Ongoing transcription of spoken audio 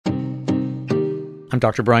I'm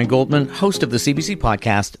Dr. Brian Goldman, host of the CBC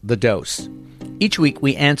podcast, The Dose. Each week,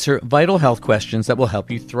 we answer vital health questions that will help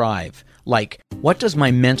you thrive, like, what does my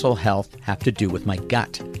mental health have to do with my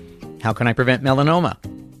gut? How can I prevent melanoma?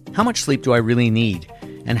 How much sleep do I really need?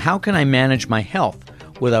 And how can I manage my health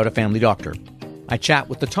without a family doctor? I chat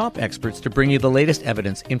with the top experts to bring you the latest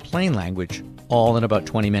evidence in plain language, all in about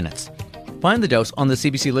 20 minutes. Find The Dose on the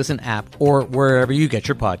CBC Listen app or wherever you get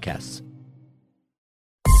your podcasts.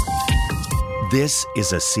 This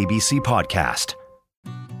is a CBC podcast.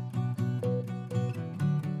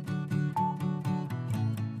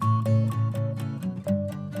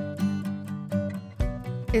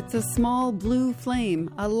 It's a small blue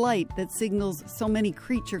flame, a light that signals so many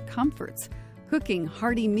creature comforts. Cooking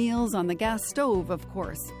hearty meals on the gas stove, of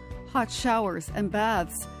course. Hot showers and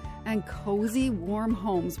baths. And cozy, warm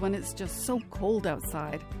homes when it's just so cold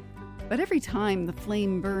outside. But every time the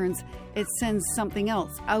flame burns, it sends something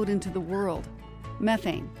else out into the world.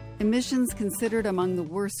 Methane, emissions considered among the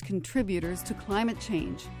worst contributors to climate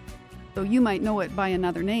change. Though you might know it by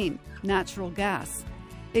another name, natural gas.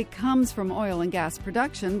 It comes from oil and gas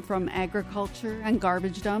production, from agriculture and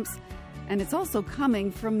garbage dumps, and it's also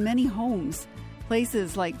coming from many homes.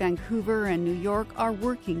 Places like Vancouver and New York are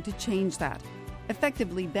working to change that,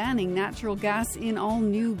 effectively banning natural gas in all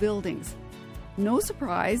new buildings. No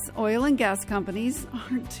surprise, oil and gas companies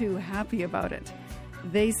aren't too happy about it.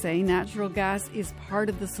 They say natural gas is part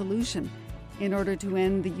of the solution in order to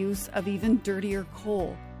end the use of even dirtier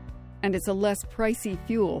coal. And it's a less pricey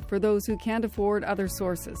fuel for those who can't afford other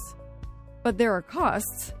sources. But there are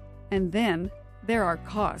costs, and then there are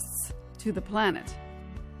costs to the planet.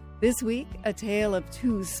 This week, a tale of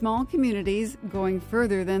two small communities going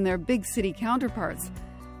further than their big city counterparts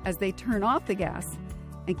as they turn off the gas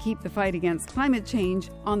and keep the fight against climate change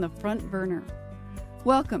on the front burner.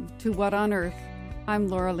 Welcome to What on Earth? I'm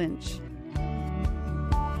Laura Lynch.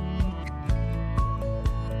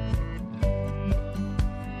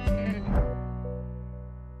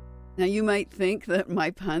 Now, you might think that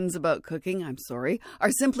my puns about cooking, I'm sorry,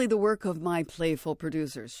 are simply the work of my playful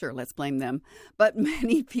producers. Sure, let's blame them. But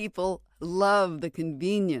many people love the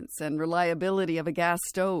convenience and reliability of a gas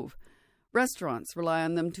stove. Restaurants rely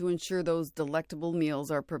on them to ensure those delectable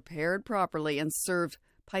meals are prepared properly and served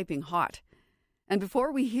piping hot. And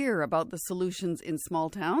before we hear about the solutions in small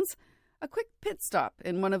towns, a quick pit stop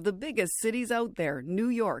in one of the biggest cities out there, New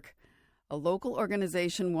York. A local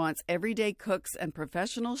organization wants everyday cooks and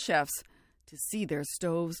professional chefs to see their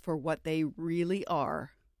stoves for what they really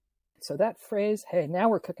are. So that phrase, hey, now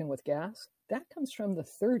we're cooking with gas, that comes from the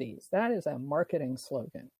 30s. That is a marketing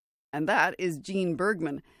slogan. And that is Jean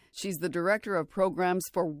Bergman. She's the director of programs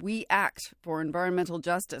for We Act for Environmental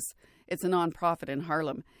Justice. It's a nonprofit in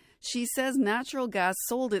Harlem. She says natural gas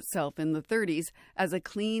sold itself in the 30s as a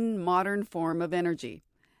clean, modern form of energy.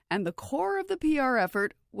 And the core of the PR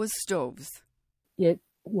effort was stoves. It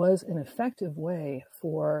was an effective way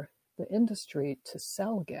for the industry to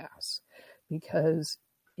sell gas because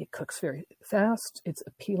it cooks very fast. It's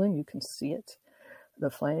appealing. You can see it,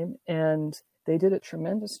 the flame. And they did a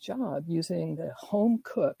tremendous job using the home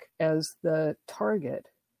cook as the target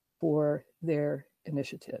for their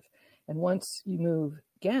initiative. And once you move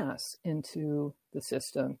gas into the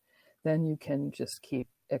system, then you can just keep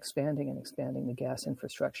expanding and expanding the gas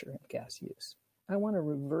infrastructure and gas use. I want to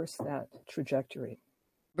reverse that trajectory.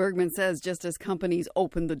 Bergman says just as companies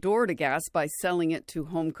open the door to gas by selling it to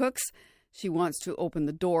home cooks, she wants to open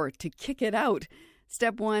the door to kick it out.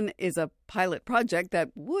 Step one is a pilot project that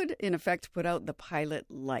would, in effect, put out the pilot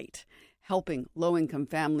light, helping low-income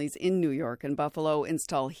families in New York and Buffalo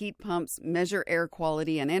install heat pumps, measure air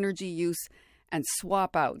quality and energy use, and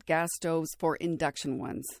swap out gas stoves for induction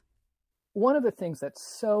ones. One of the things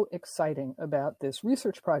that's so exciting about this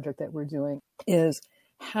research project that we're doing is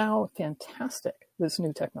how fantastic this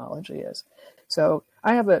new technology is. So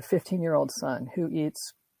I have a 15-year-old son who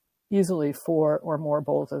eats easily 4 or more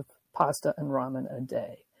bowls of pasta and ramen a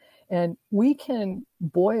day. And we can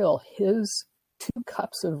boil his 2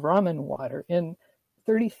 cups of ramen water in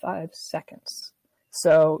 35 seconds.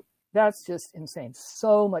 So that's just insane.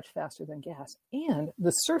 So much faster than gas. And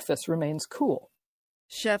the surface remains cool.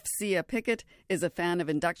 Chef Sia Pickett is a fan of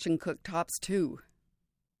induction cooktops too.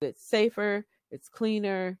 It's safer, it's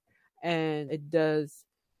cleaner, and it does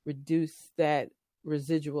reduce that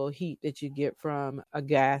residual heat that you get from a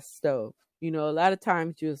gas stove. You know, a lot of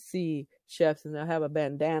times you'll see chefs and they'll have a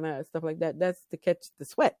bandana and stuff like that. That's to catch the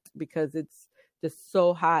sweat because it's just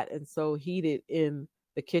so hot and so heated in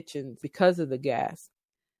the kitchens because of the gas.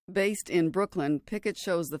 Based in Brooklyn, Pickett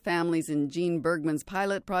shows the families in Jean Bergman's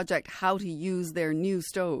pilot project how to use their new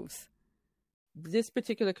stoves. this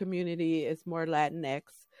particular community is more Latinx,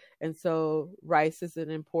 and so rice is an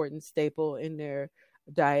important staple in their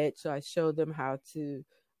diet. So I showed them how to,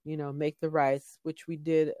 make the rice, which we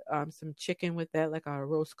did some chicken with that, like a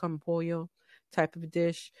arroz con pollo type of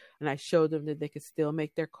dish. And I showed them that they could still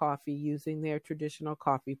make their coffee using their traditional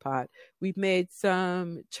coffee pot. We made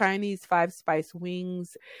some Chinese 5-spice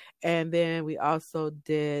wings, and then we also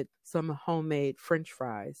did some homemade French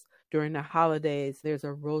fries. During the holidays, there's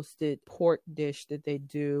a roasted pork dish that they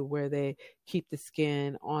do where they keep the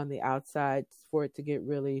skin on the outside for it to get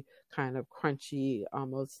really kind of crunchy,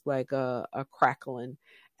 almost like a crackling.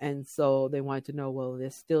 And so they wanted to know, will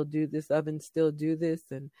this oven still do this?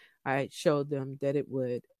 And I showed them that it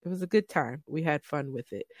would. It was a good time. We had fun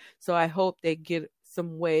with it. So I hope they get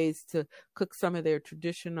some ways to cook some of their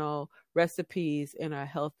traditional recipes in a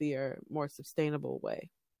healthier, more sustainable way.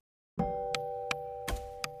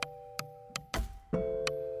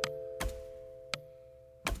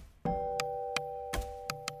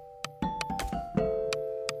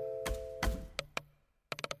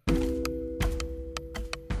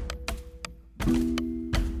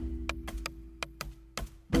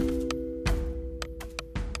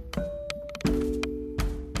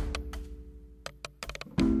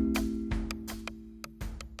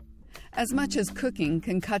 As much as cooking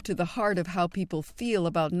can cut to the heart of how people feel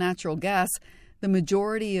about natural gas, the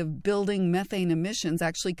majority of building methane emissions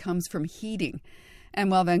actually comes from heating.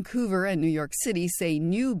 And while Vancouver and New York City say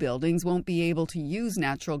new buildings won't be able to use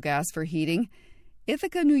natural gas for heating,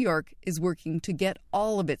 Ithaca, New York is working to get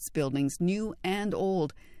all of its buildings, new and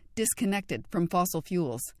old, disconnected from fossil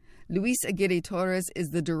fuels. Luis Aguirre Torres is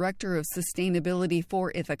the Director of Sustainability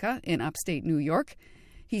for Ithaca in upstate New York.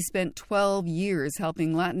 He spent 12 years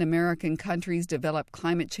helping Latin American countries develop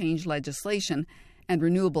climate change legislation and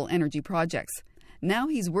renewable energy projects. Now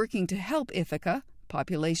he's working to help Ithaca,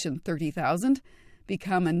 population 30,000,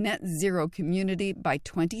 become a net zero community by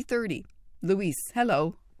 2030. Luis,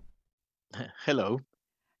 hello. Hello.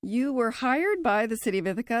 You were hired by the city of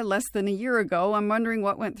Ithaca less than a year ago. I'm wondering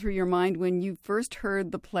what went through your mind when you first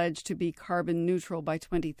heard the pledge to be carbon neutral by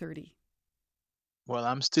 2030. Well,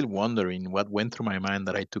 I'm still wondering what went through my mind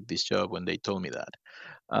that I took this job when they told me that.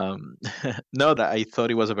 No, that I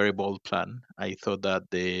thought it was a very bold plan. I thought that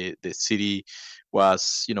the city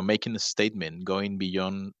was, making a statement going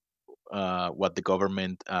beyond what the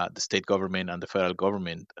government, the state government, and the federal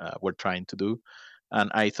government were trying to do,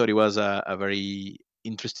 and I thought it was a very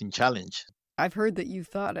interesting challenge. I've heard that you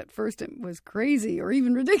thought at first it was crazy or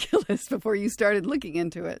even ridiculous before you started looking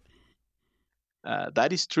into it.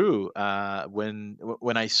 That is true.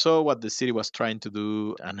 When I saw what the city was trying to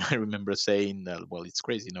do, and I remember saying, well, it's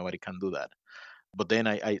crazy, nobody can do that. But then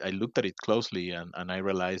I looked at it closely and I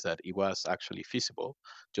realized that it was actually feasible,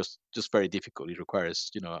 just very difficult. It requires,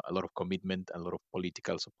 a lot of commitment, a lot of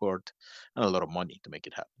political support, and a lot of money to make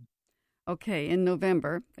it happen. Okay, in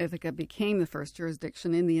November, Ithaca became the first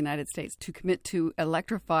jurisdiction in the United States to commit to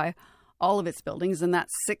electrify all of its buildings, and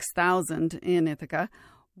that's 6,000 in Ithaca.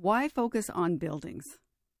 Why focus on buildings?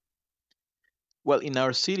 Well, in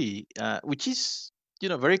our city, which is,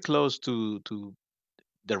 very close to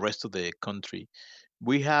the rest of the country,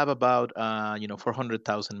 we have about,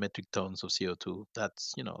 400,000 metric tons of CO2.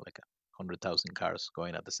 That's, like 100,000 cars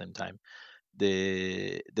going at the same time.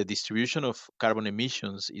 The distribution of carbon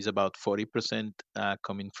emissions is about 40%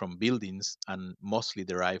 coming from buildings and mostly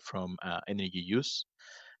derived from energy use.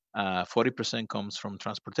 40% comes from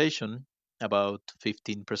transportation. About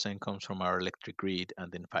 15% comes from our electric grid,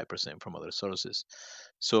 and then 5% from other sources.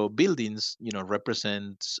 So buildings,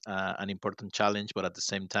 represents an important challenge, but at the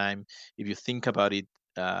same time, if you think about it,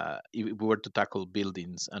 if we were to tackle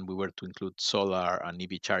buildings and we were to include solar and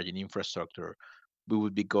EV charging infrastructure, we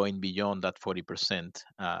would be going beyond that 40%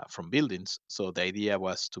 from buildings. So the idea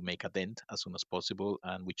was to make a dent as soon as possible,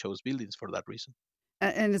 and we chose buildings for that reason.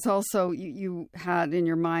 And it's also, you had in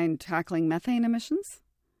your mind tackling methane emissions?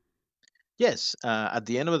 Yes, at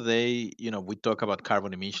the end of the day, we talk about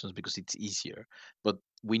carbon emissions because it's easier, but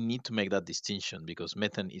we need to make that distinction because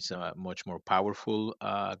methane is a much more powerful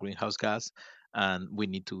greenhouse gas, and we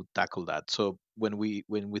need to tackle that. So when we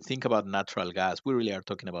think about natural gas, we really are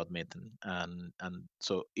talking about methane, and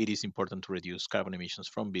so it is important to reduce carbon emissions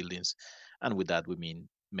from buildings, and with that we mean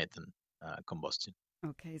methane combustion.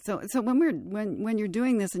 Okay, so when you're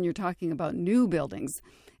doing this and you're talking about new buildings,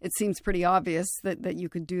 it seems pretty obvious that you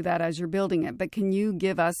could do that as you're building it. But can you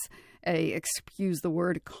give us excuse the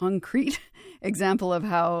word, concrete example of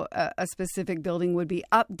how a specific building would be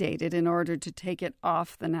updated in order to take it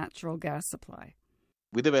off the natural gas supply?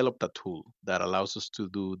 We developed a tool that allows us to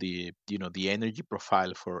do the energy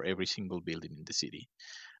profile for every single building in the city.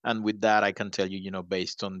 And with that, I can tell you,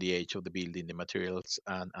 based on the age of the building, the materials,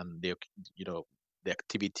 and the, you know, the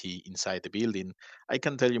activity inside the building, I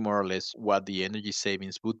can tell you more or less what the energy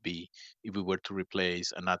savings would be if we were to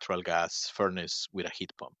replace a natural gas furnace with a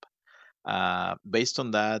heat pump. Based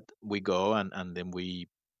on that, we go and then we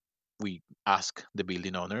ask the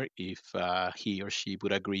building owner if he or she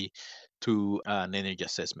would agree to an energy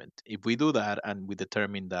assessment. If we do that and we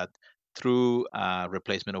determine that through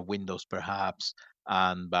replacement of windows, perhaps,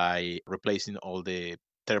 and by replacing all the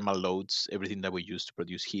thermal loads, everything that we use to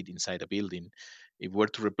produce heat inside a building, if we were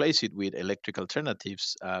to replace it with electric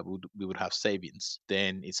alternatives, we would have savings.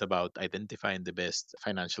 Then it's about identifying the best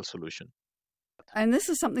financial solution. And this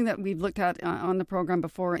is something that we've looked at on the program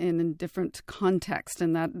before in different context,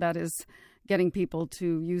 and that is getting people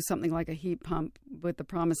to use something like a heat pump with the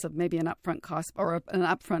promise of maybe an upfront cost or an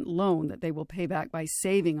upfront loan that they will pay back by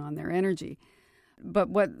saving on their energy. But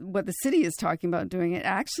what the city is talking about doing, it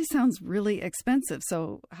actually sounds really expensive.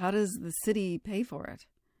 So how does the city pay for it?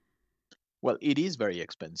 Well, it is very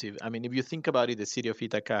expensive. I mean, if you think about it, the city of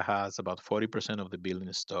Ithaca has about 40% of the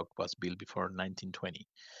building stock was built before 1920.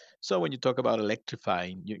 So when you talk about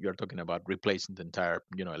electrifying, you're talking about replacing the entire,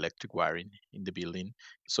 electric wiring in the building.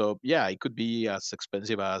 So yeah, it could be as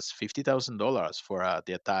expensive as $50,000 for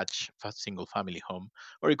the attached single family home,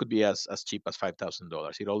 or it could be as cheap as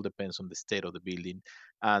 $5,000. It all depends on the state of the building.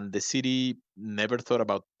 And the city never thought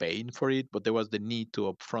about paying for it, but there was the need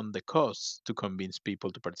to upfront the costs to convince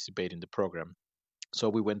people to participate in the program. So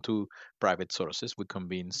we went to private sources. We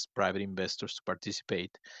convinced private investors to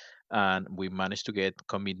participate, and we managed to get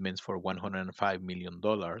commitments for $105 million.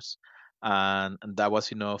 And that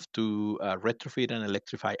was enough to retrofit and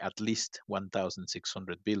electrify at least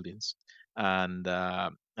 1,600 buildings. And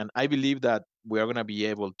I believe that we are going to be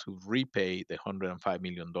able to repay the $105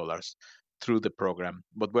 million through the program,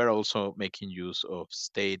 but we're also making use of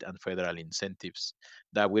state and federal incentives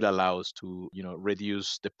that will allow us to,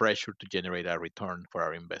 reduce the pressure to generate a return for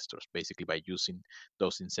our investors, basically by using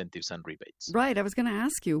those incentives and rebates. Right. I was going to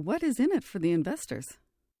ask you, what is in it for the investors?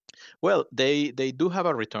 Well, they do have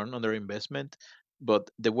a return on their investment, but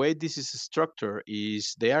the way this is structured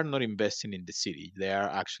is they are not investing in the city. They are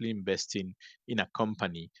actually investing in a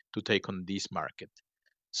company to take on this market.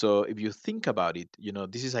 So if you think about it,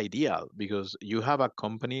 this is ideal because you have a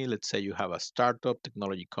company, let's say you have a startup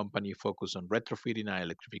technology company focused on retrofitting and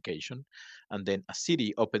electrification, and then a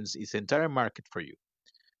city opens its entire market for you.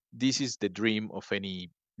 This is the dream of any,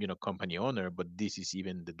 company owner, but this is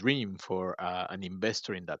even the dream for an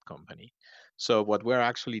investor in that company. So what we're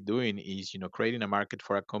actually doing is, creating a market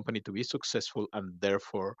for a company to be successful and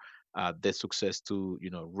therefore the success to,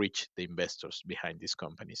 reach the investors behind these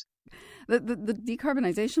companies. The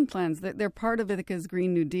decarbonization plans, they're part of Ithaca's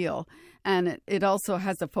Green New Deal, and it also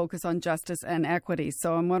has a focus on justice and equity.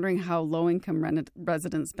 So I'm wondering how low-income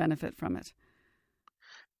residents benefit from it.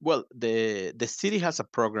 Well, the city has a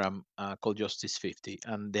program called Justice 50,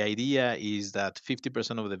 and the idea is that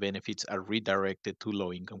 50% of the benefits are redirected to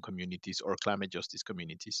low-income communities or climate justice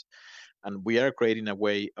communities. And we are creating a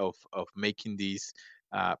way of making these,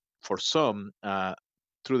 for some,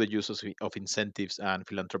 through the use of incentives and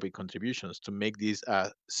philanthropic contributions, to make this a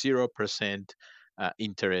 0%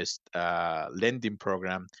 interest lending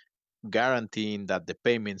program, guaranteeing that the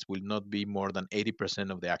payments will not be more than 80%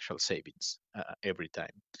 of the actual savings every time.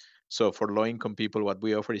 So for low-income people, what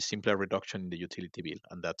we offer is simply a reduction in the utility bill,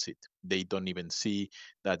 and that's it. They don't even see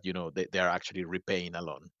that, they are actually repaying a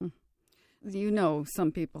loan.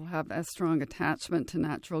 Some people have a strong attachment to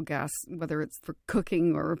natural gas, whether it's for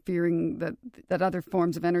cooking or fearing that other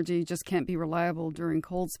forms of energy just can't be reliable during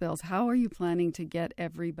cold spells. How are you planning to get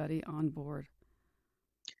everybody on board?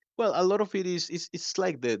 Well, a lot of it is it's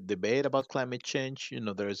like the debate about climate change.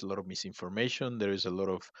 There is a lot of misinformation. There is a lot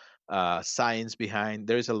of science behind.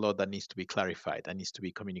 There is a lot that needs to be clarified and needs to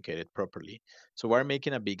be communicated properly. So we're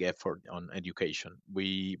making a big effort on education.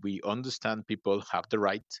 We understand people have the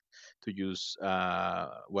right to use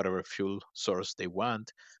whatever fuel source they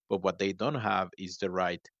want, but what they don't have is the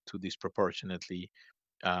right to disproportionately,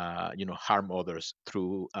 harm others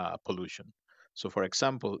through pollution. So, for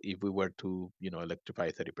example, if we were to, electrify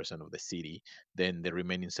 30% of the city, then the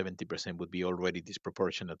remaining 70% would be already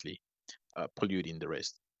disproportionately polluting the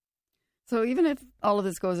rest. So even if all of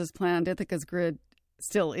this goes as planned, Ithaca's grid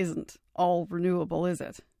still isn't all renewable, is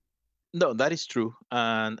it? No, that is true.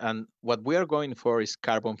 And what we are going for is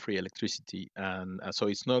carbon-free electricity. And so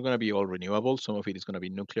it's not going to be all renewable. Some of it is going to be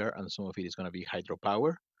nuclear and some of it is going to be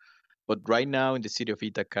hydropower. But right now in the city of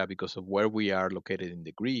Ithaca, because of where we are located in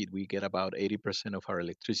the grid, we get about 80% of our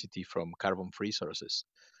electricity from carbon-free sources.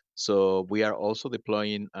 So we are also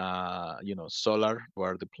deploying, solar.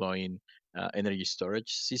 We're deploying energy storage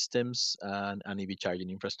systems and EV charging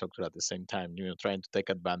infrastructure at the same time. Trying to take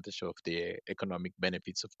advantage of the economic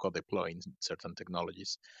benefits of co-deploying certain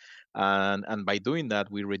technologies. And by doing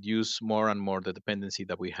that, we reduce more and more the dependency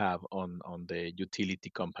that we have on the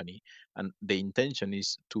utility company. And the intention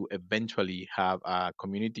is to eventually have a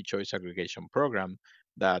community choice aggregation program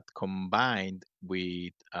that, combined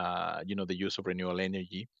with the use of renewable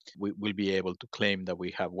energy, we will be able to claim that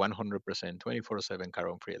we have 100% 24/7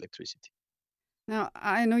 carbon-free electricity. Now,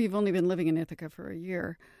 I know you've only been living in Ithaca for a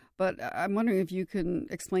year, but I'm wondering if you can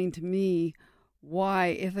explain to me why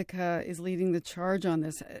Ithaca is leading the charge on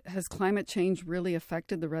this. Has climate change really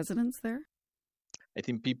affected the residents there? I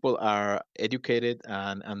think people are educated,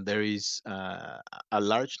 and there is a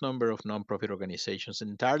large number of nonprofit organizations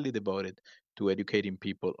entirely devoted to educating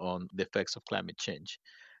people on the effects of climate change.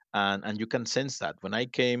 And you can sense that. When I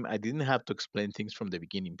came, I didn't have to explain things from the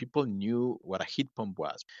beginning. People knew what a heat pump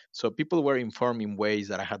was. So people were informed in ways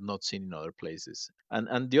that I had not seen in other places.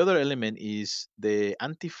 And the other element is the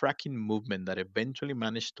anti-fracking movement that eventually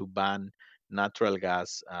managed to ban natural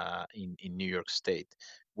gas in New York State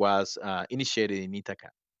was initiated in Ithaca.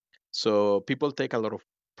 So people take a lot of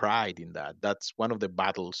pride in that. That's one of the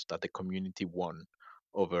battles that the community won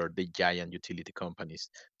over the giant utility companies.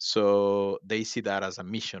 So they see that as a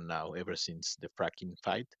mission now, ever since the fracking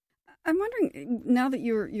fight. I'm wondering, now that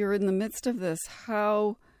you're in the midst of this,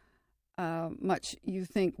 how much you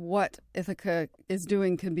think what Ithaca is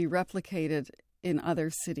doing can be replicated in other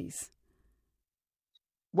cities?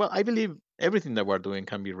 Well, I believe everything that we're doing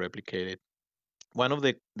can be replicated. One of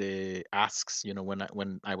the asks,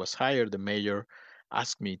 when I was hired, the mayor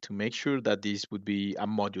asked me to make sure that this would be a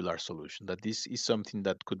modular solution, that this is something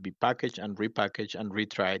that could be packaged and repackaged and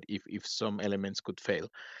retried if some elements could fail.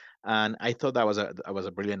 And I thought that was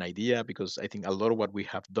a brilliant idea, because I think a lot of what we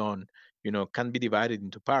have done, can be divided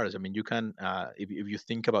into parts. I mean, you can, if you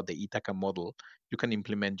think about the Ithaca model, you can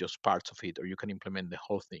implement just parts of it, or you can implement the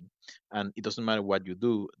whole thing. And it doesn't matter what you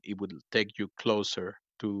do, it will take you closer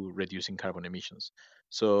to reducing carbon emissions.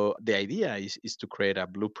 So the idea is to create a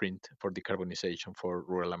blueprint for decarbonization for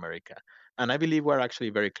rural America. And I believe we're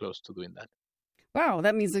actually very close to doing that. Wow,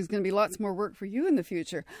 that means there's going to be lots more work for you in the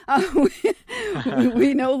future.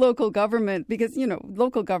 We know local government, because,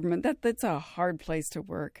 local government, that's a hard place to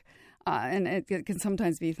work. And it can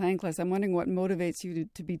sometimes be thankless. I'm wondering what motivates you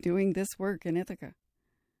to be doing this work in Ithaca.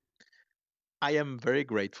 I am very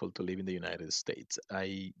grateful to live in the United States.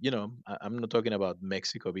 I'm not talking about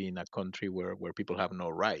Mexico being a country where people have no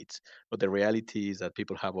rights, but the reality is that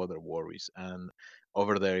people have other worries. And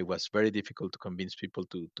over there, it was very difficult to convince people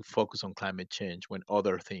to focus on climate change when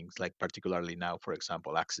other things, like particularly now, for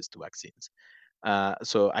example, access to vaccines.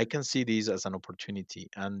 So I can see this as an opportunity.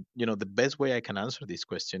 And, the best way I can answer this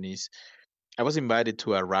question is, I was invited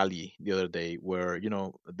to a rally the other day where,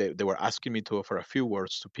 they were asking me to offer a few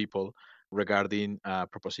words to people regarding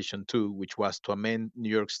Proposition 2, which was to amend New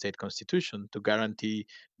York State Constitution to guarantee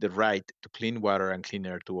the right to clean water and clean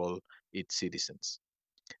air to all its citizens.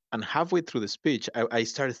 And halfway through the speech, I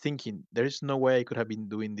started thinking, there is no way I could have been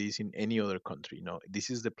doing this in any other country. This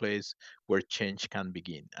is the place where change can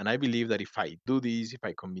begin. And I believe that if I do this, if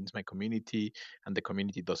I convince my community and the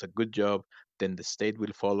community does a good job, then the state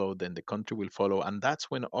will follow, then the country will follow. And that's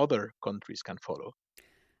when other countries can follow.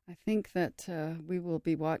 I think that we will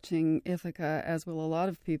be watching Ithaca, as will a lot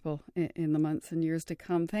of people, in the months and years to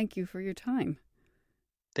come. Thank you for your time.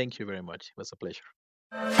 Thank you very much. It was a pleasure.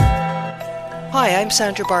 Hi, I'm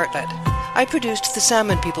Sandra Bartlett. I produced the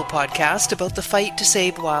Salmon People podcast about the fight to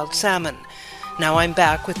save wild salmon. Now I'm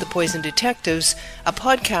back with The Poison Detectives, a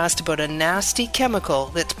podcast about a nasty chemical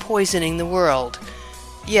that's poisoning the world.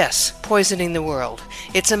 Yes, poisoning the world.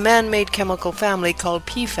 It's a man-made chemical family called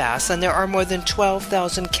PFAS, and there are more than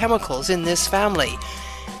 12,000 chemicals in this family.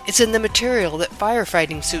 It's in the material that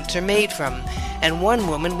firefighting suits are made from, and one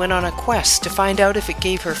woman went on a quest to find out if it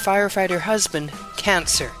gave her firefighter husband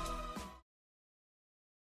cancer.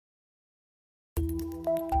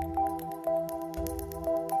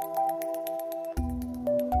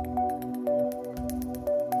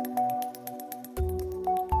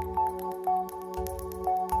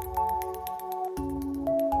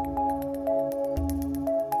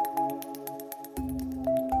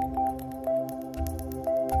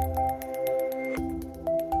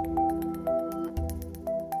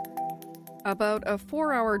 About a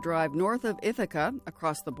 4-hour drive north of Ithaca,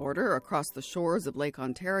 across the border, across the shores of Lake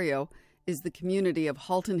Ontario, is the community of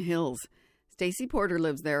Halton Hills. Stacey Porter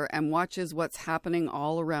lives there and watches what's happening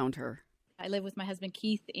all around her. I live with my husband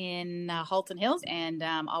Keith in Halton Hills, and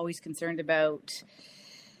I'm always concerned about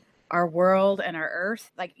our world and our earth.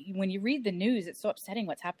 Like when you read the news, it's so upsetting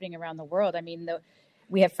what's happening around the world. I mean,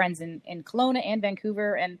 we have friends in Kelowna and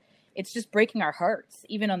Vancouver, and it's just breaking our hearts,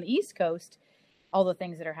 even on the East Coast, all the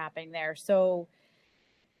things that are happening there. So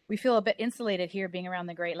we feel a bit insulated here being around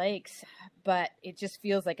the Great Lakes, but it just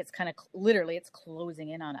feels like it's kind of literally it's closing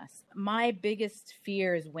in on us. My biggest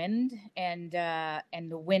fear is wind, and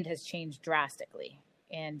the wind has changed drastically.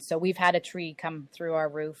 And so we've had a tree come through our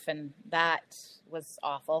roof, and that was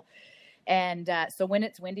awful. And so when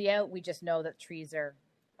it's windy out, we just know that trees are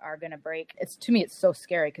going to break. To me, it's so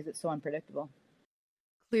scary because it's so unpredictable.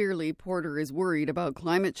 Clearly, Porter is worried about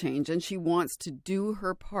climate change, and she wants to do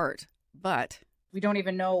her part, but we don't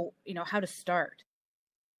even know, how to start.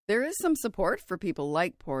 There is some support for people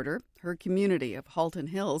like Porter. Her community of Halton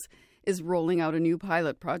Hills is rolling out a new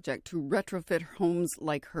pilot project to retrofit homes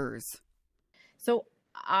like hers. So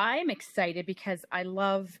I'm excited because I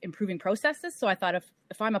love improving processes. So I thought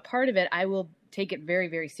if I'm a part of it, I will take it very,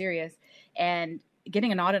 very serious. And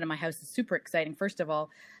getting an audit in my house is super exciting, first of all,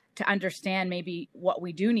 to understand maybe what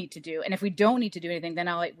we do need to do. And if we don't need to do anything, then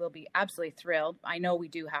I will be absolutely thrilled. I know we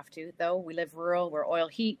do have to, though. We live rural, we're oil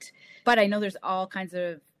heat. But I know there's all kinds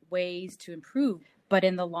of ways to improve. But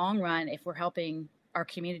in the long run, if we're helping our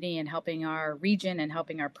community and helping our region and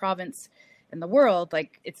helping our province and the world,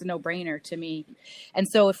 like it's a no-brainer to me. And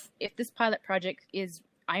so if this pilot project is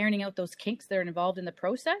ironing out those kinks that are involved in the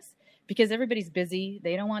process, because everybody's busy,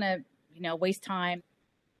 they don't want to, waste time.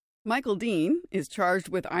 Michael Dean is charged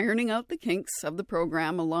with ironing out the kinks of the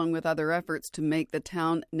program along with other efforts to make the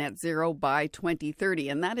town net zero by 2030.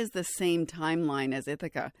 And that is the same timeline as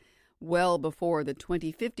Ithaca, well before the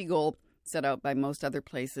 2050 goal set out by most other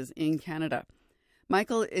places in Canada.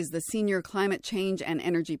 Michael is the senior climate change and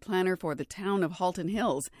energy planner for the town of Halton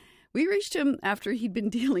Hills. We reached him after he'd been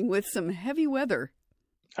dealing with some heavy weather.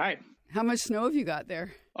 Hi. How much snow have you got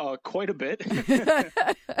there? Quite a bit.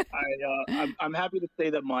 I'm happy to say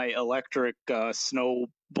that my electric snow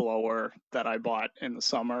blower that I bought in the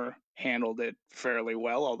summer handled it fairly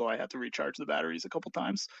well, although I had to recharge the batteries a couple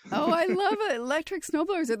times. Oh, I love it. Electric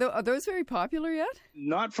snowblowers. Are those very popular yet?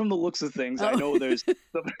 Not from the looks of things. I know there's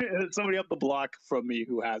somebody up the block from me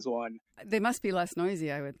who has one. They must be less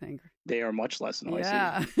noisy, I would think. They are much less noisy.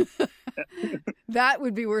 Yeah. That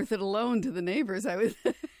would be worth it alone to the neighbors, I would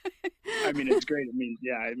think. I mean, it's great.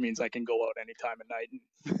 It means I can go out any time at night.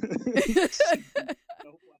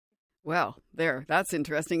 Well, that's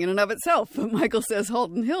interesting in and of itself. Michael says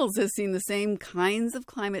Halton Hills has seen the same kinds of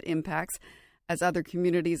climate impacts as other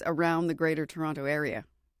communities around the Greater Toronto Area.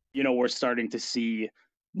 We're starting to see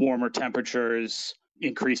warmer temperatures,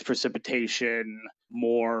 increased precipitation,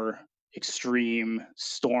 more extreme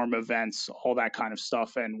storm events, all that kind of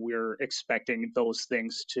stuff. And we're expecting those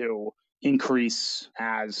things to increase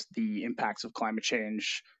as the impacts of climate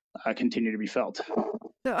change continue to be felt.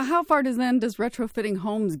 So how far does retrofitting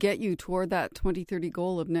homes get you toward that 2030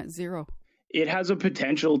 goal of net zero? It has a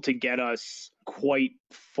potential to get us quite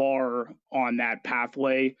far on that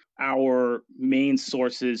pathway. Our main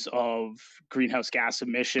sources of greenhouse gas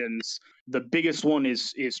emissions, the biggest one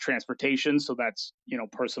is transportation. So that's,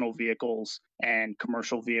 personal vehicles and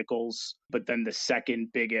commercial vehicles. But then the second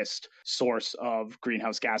biggest source of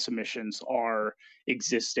greenhouse gas emissions are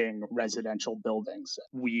existing residential buildings.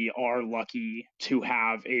 We are lucky to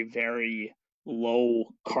have a very low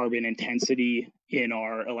carbon intensity in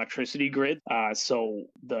our electricity grid. So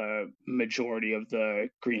the majority of the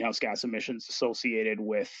greenhouse gas emissions associated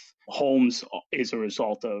with homes is a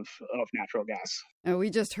result of natural gas.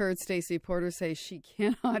 We just heard Stacey Porter say she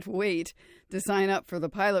cannot wait to sign up for the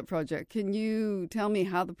pilot project. Can you tell me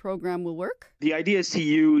how the program will work? The idea is to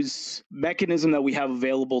use mechanism that we have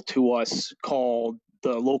available to us called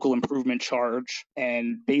the local improvement charge.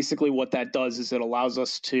 And basically what that does is it allows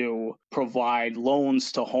us to provide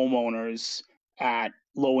loans to homeowners at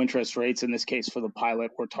low interest rates. In this case, for the pilot,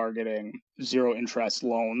 we're targeting zero interest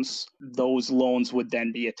loans. Those loans would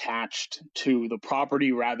then be attached to the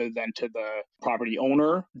property rather than to the property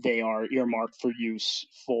owner. They are earmarked for use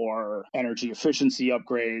for energy efficiency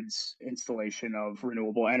upgrades, installation of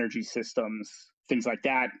renewable energy systems, things like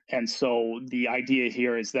that. And so the idea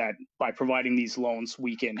here is that by providing these loans,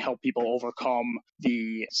 we can help people overcome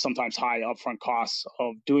the sometimes high upfront costs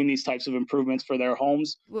of doing these types of improvements for their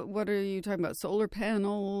homes. What are you talking about? Solar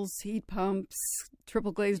panels, heat pumps,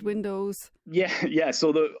 triple glazed windows? Yeah.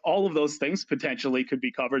 So all of those things potentially could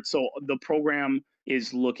be covered. So the program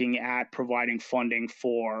is looking at providing funding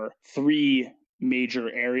for 3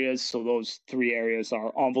 major areas. So those 3 areas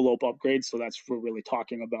are envelope upgrades. So we're really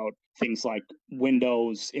talking about things like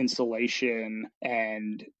windows, insulation,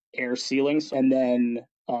 and air sealings. And then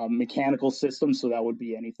mechanical systems. So that would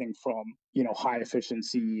be anything from, high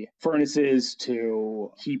efficiency furnaces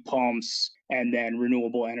to heat pumps, and then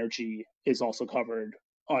renewable energy is also covered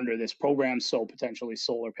under this program. So potentially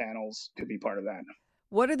solar panels could be part of that.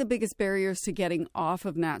 What are the biggest barriers to getting off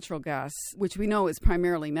of natural gas, which we know is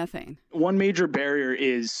primarily methane? One major barrier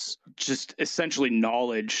is just essentially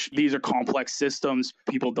knowledge. These are complex systems.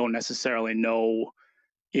 People don't necessarily know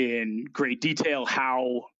in great detail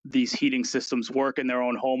how these heating systems work in their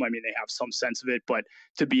own home. I mean, they have some sense of it, but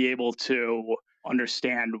to be able to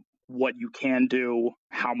understand what you can do,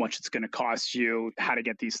 how much it's going to cost you, how to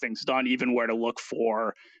get these things done, even where to look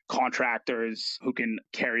for contractors who can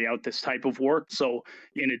carry out this type of work. So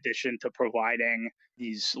in addition to providing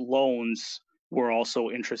these loans, we're also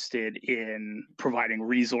interested in providing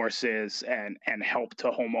resources and help to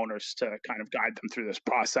homeowners to kind of guide them through this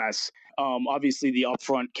process. Obviously, the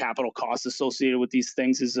upfront capital costs associated with these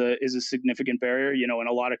things is a significant barrier. In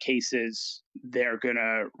a lot of cases, they're going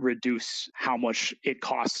to reduce how much it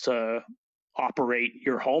costs to operate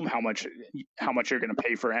your home, how much you're going to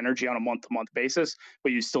pay for energy on a month-to-month basis,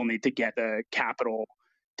 but you still need to get the capital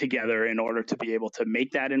together in order to be able to make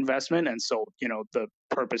that investment. And so, the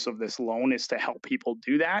purpose of this loan is to help people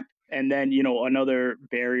do that. And then, another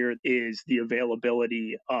barrier is the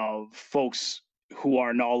availability of folks who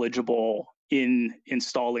are knowledgeable in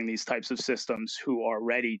installing these types of systems, who are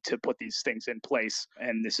ready to put these things in place.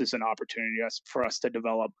 And this is an opportunity for us to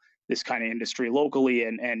develop this kind of industry locally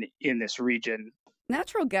and in this region.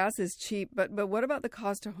 Natural gas is cheap, but what about the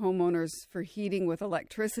cost to homeowners for heating with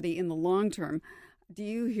electricity in the long term? Do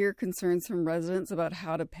you hear concerns from residents about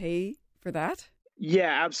how to pay for that?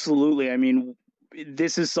 Yeah, absolutely. I mean,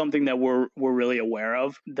 this is something that we're really aware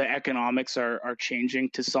of. The economics are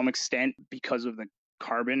changing to some extent because of the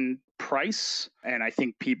carbon price. And I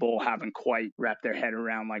think people haven't quite wrapped their head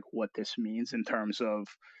around like what this means in terms of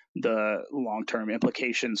the long-term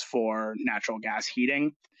implications for natural gas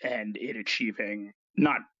heating and it achieving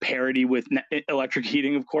not parity with electric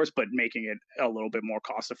heating, of course, but making it a little bit more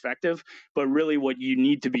cost effective. But really what you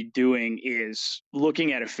need to be doing is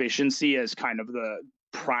looking at efficiency as kind of the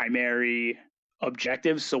primary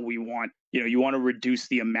objective. So we want, you want to reduce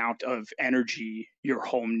the amount of energy your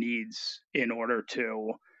home needs in order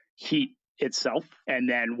to heat itself. And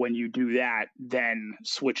then when you do that, then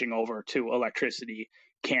switching over to electricity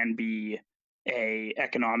can be a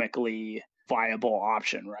economically viable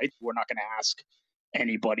option, right? We're not going to ask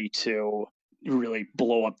anybody to really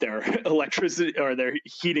blow up their electricity or their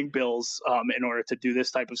heating bills in order to do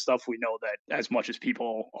this type of stuff. We know that as much as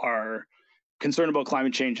people are concerned about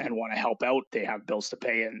climate change and want to help out, they have bills to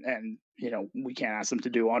pay, and we can't ask them to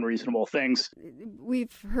do unreasonable things.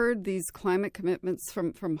 We've heard these climate commitments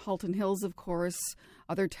from Halton Hills, of course,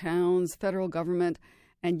 other towns, federal government,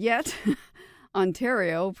 and yet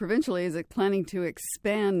Ontario provincially is planning to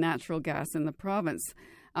expand natural gas in the province.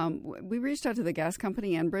 We reached out to the gas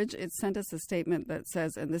company Enbridge. It sent us a statement that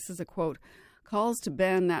says, and this is a quote, "Calls to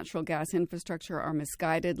ban natural gas infrastructure are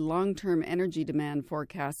misguided. Long-term energy demand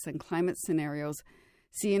forecasts and climate scenarios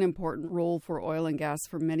see an important role for oil and gas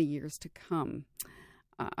for many years to come."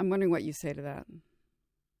 I'm wondering what you say to that.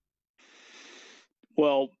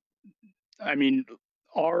 Well, I mean,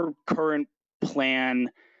 our current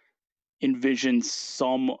plan envisions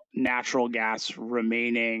some natural gas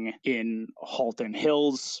remaining in Halton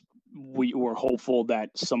Hills. We were hopeful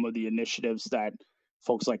that some of the initiatives that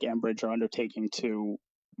folks like Enbridge are undertaking to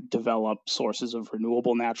develop sources of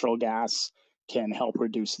renewable natural gas can help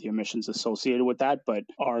reduce the emissions associated with that. But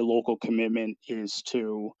our local commitment is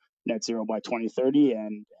to net zero by 2030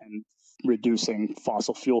 and reducing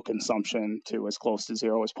fossil fuel consumption to as close to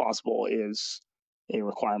zero as possible is a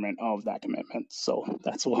requirement of that commitment. So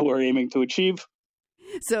that's what we're aiming to achieve.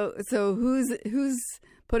 So who's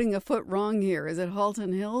putting a foot wrong here? Is it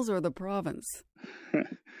Halton Hills or the province?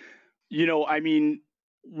 I mean,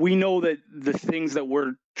 we know that the things that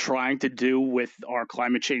we're trying to do with our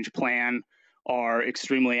climate change plan are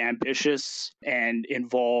extremely ambitious and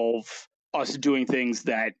involve us doing things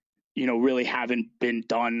that, really haven't been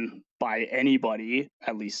done by anybody,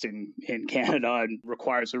 at least in Canada, and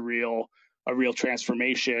requires a real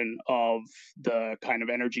transformation of the kind of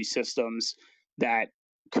energy systems that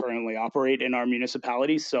currently operate in our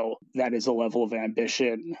municipalities. So that is a level of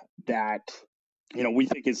ambition that, we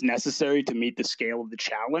think is necessary to meet the scale of the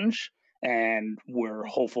challenge. And we're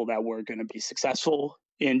hopeful that we're going to be successful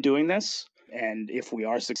in doing this. And if we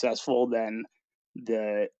are successful, then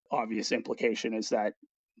the obvious implication is that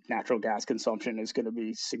natural gas consumption is going to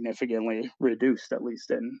be significantly reduced, at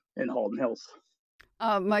least in Halton Hills.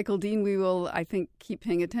 Michael Dean, we will, I think, keep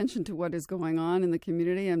paying attention to what is going on in the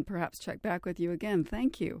community and perhaps check back with you again.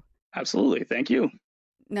 Thank you. Absolutely. Thank you.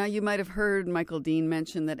 Now, you might have heard Michael Dean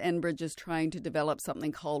mention that Enbridge is trying to develop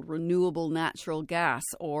something called renewable natural gas,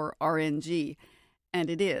 or RNG. And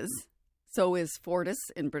it is. So is Fortis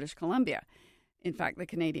in British Columbia. In fact, the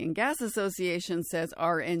Canadian Gas Association says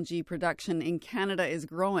RNG production in Canada is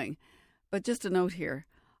growing. But just a note here,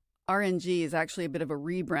 RNG is actually a bit of a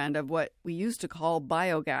rebrand of what we used to call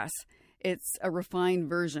biogas. It's a refined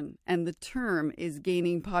version, and the term is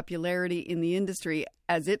gaining popularity in the industry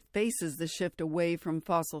as it faces the shift away from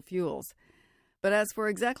fossil fuels. But as for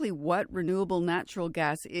exactly what renewable natural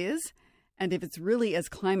gas is, and if it's really as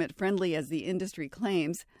climate friendly as the industry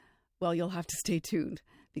claims, well, you'll have to stay tuned,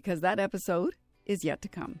 because that episode is yet to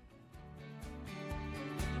come.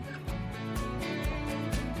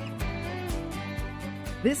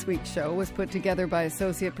 This week's show was put together by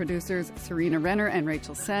associate producers Serena Renner and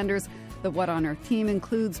Rachel Sanders. The What on Earth team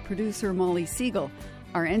includes producer Molly Siegel.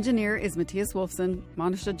 Our engineer is Matthias Wolfson.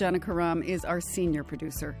 Monisha Janakaram is our senior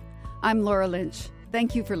producer. I'm Laura Lynch.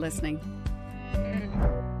 Thank you for listening.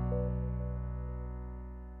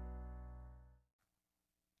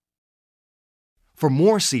 For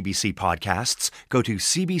more CBC podcasts, go to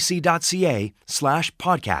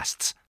cbc.ca/podcasts.